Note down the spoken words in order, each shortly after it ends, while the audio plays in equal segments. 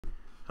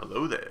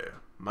Hello there,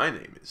 my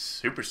name is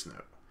Super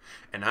Snow,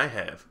 and I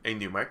have a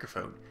new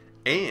microphone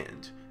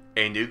and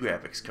a new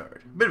graphics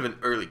card. A bit of an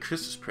early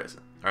Christmas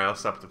present. Alright, I'll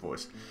stop the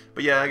voice.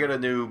 But yeah, I got a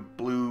new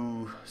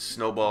blue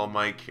snowball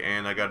mic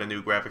and I got a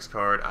new graphics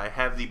card. I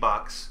have the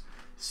box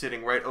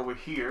sitting right over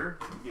here.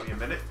 Give me a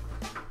minute.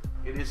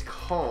 It is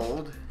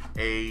called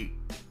a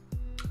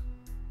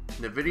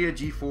NVIDIA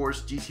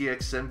GeForce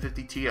GTX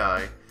 750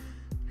 Ti.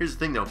 Here's the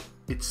thing though,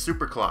 it's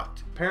super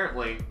clocked.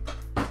 Apparently,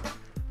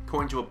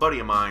 according to a buddy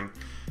of mine,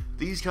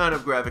 these kind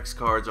of graphics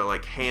cards are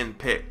like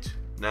hand-picked.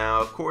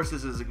 Now, of course,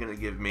 this isn't going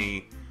to give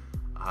me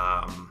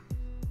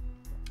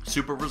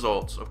super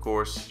results. Of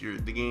course,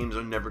 the games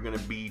are never going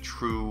to be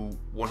true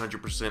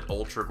 100%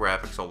 ultra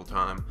graphics all the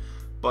time.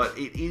 But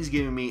it is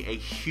giving me a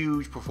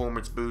huge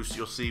performance boost.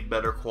 You'll see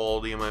better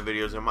quality in my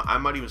videos. I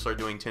might even start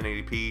doing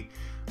 1080p.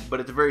 But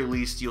at the very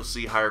least, you'll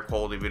see higher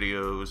quality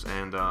videos.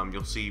 And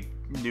you'll see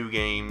new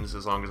games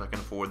as long as I can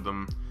afford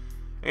them.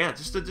 Yeah,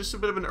 just a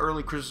bit of an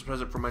early Christmas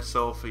present for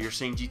myself. You're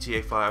seeing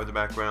GTA 5 in the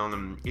background,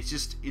 and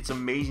it's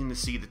amazing to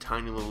see the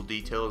tiny little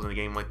details in a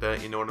game like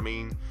that. You know what I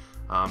mean?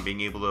 Being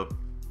able to,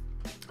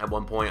 at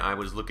one point, I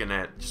was looking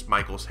at just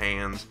Michael's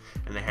hands,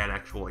 and they had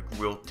actual like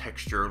real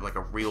texture, like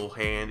a real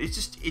hand. It's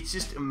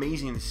just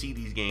amazing to see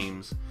these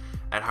games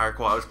at higher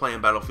quality. I was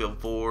playing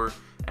Battlefield 4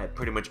 at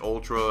pretty much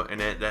ultra,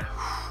 and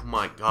oh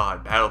my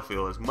God,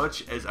 Battlefield. As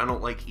much as I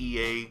don't like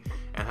EA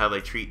and how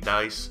they treat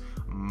DICE,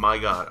 my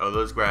God, are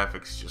those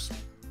graphics just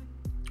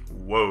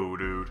whoa,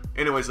 dude.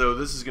 Anyways, though,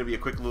 this is going to be a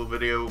quick little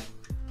video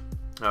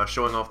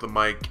showing off the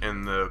mic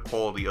and the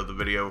quality of the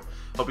video.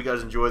 Hope you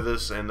guys enjoy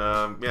this, and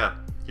yeah,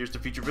 here's the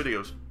future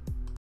videos.